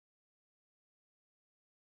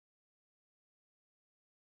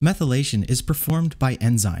Methylation is performed by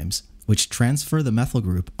enzymes, which transfer the methyl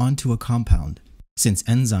group onto a compound. Since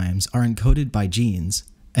enzymes are encoded by genes,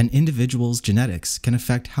 an individual's genetics can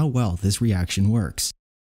affect how well this reaction works.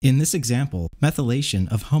 In this example,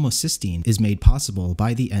 methylation of homocysteine is made possible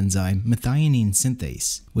by the enzyme methionine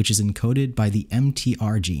synthase, which is encoded by the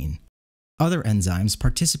MTR gene. Other enzymes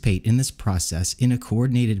participate in this process in a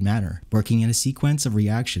coordinated manner, working in a sequence of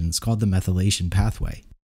reactions called the methylation pathway.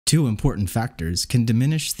 Two important factors can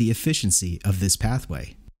diminish the efficiency of this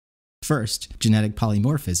pathway. First, genetic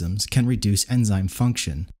polymorphisms can reduce enzyme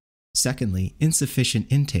function. Secondly, insufficient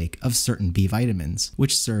intake of certain B vitamins,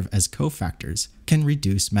 which serve as cofactors, can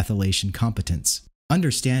reduce methylation competence.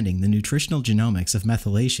 Understanding the nutritional genomics of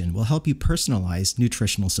methylation will help you personalize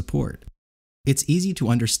nutritional support. It's easy to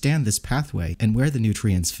understand this pathway and where the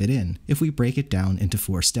nutrients fit in if we break it down into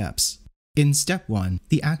 4 steps. In step 1,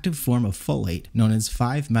 the active form of folate, known as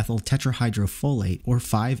 5-methyl tetrahydrofolate or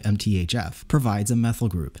 5-MTHF, provides a methyl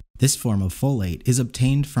group. This form of folate is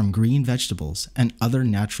obtained from green vegetables and other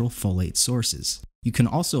natural folate sources. You can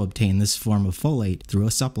also obtain this form of folate through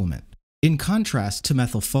a supplement. In contrast to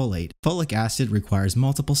methylfolate, folic acid requires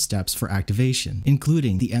multiple steps for activation,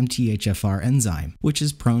 including the MTHFR enzyme, which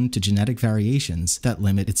is prone to genetic variations that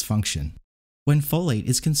limit its function. When folate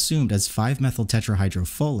is consumed as 5-methyl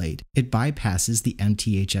tetrahydrofolate, it bypasses the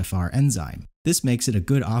MTHFR enzyme. This makes it a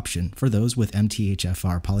good option for those with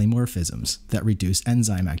MTHFR polymorphisms that reduce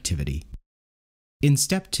enzyme activity. In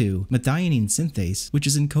step 2, methionine synthase, which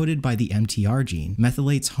is encoded by the MTR gene,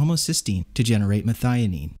 methylates homocysteine to generate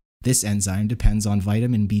methionine. This enzyme depends on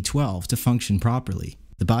vitamin B12 to function properly.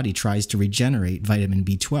 The body tries to regenerate vitamin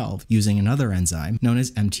B12 using another enzyme known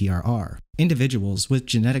as MTRR. Individuals with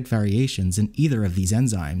genetic variations in either of these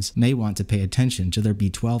enzymes may want to pay attention to their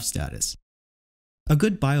B12 status. A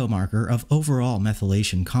good biomarker of overall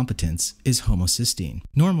methylation competence is homocysteine.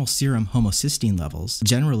 Normal serum homocysteine levels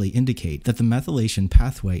generally indicate that the methylation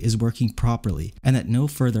pathway is working properly and that no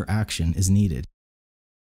further action is needed.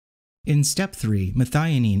 In step 3,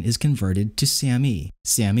 methionine is converted to SAMe.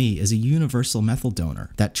 SAMe is a universal methyl donor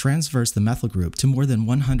that transfers the methyl group to more than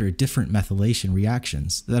 100 different methylation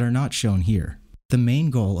reactions that are not shown here. The main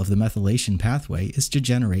goal of the methylation pathway is to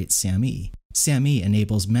generate SAMe. SAMe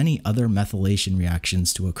enables many other methylation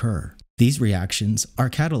reactions to occur. These reactions are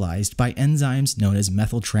catalyzed by enzymes known as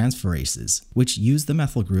methyltransferases, which use the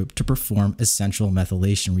methyl group to perform essential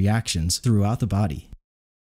methylation reactions throughout the body.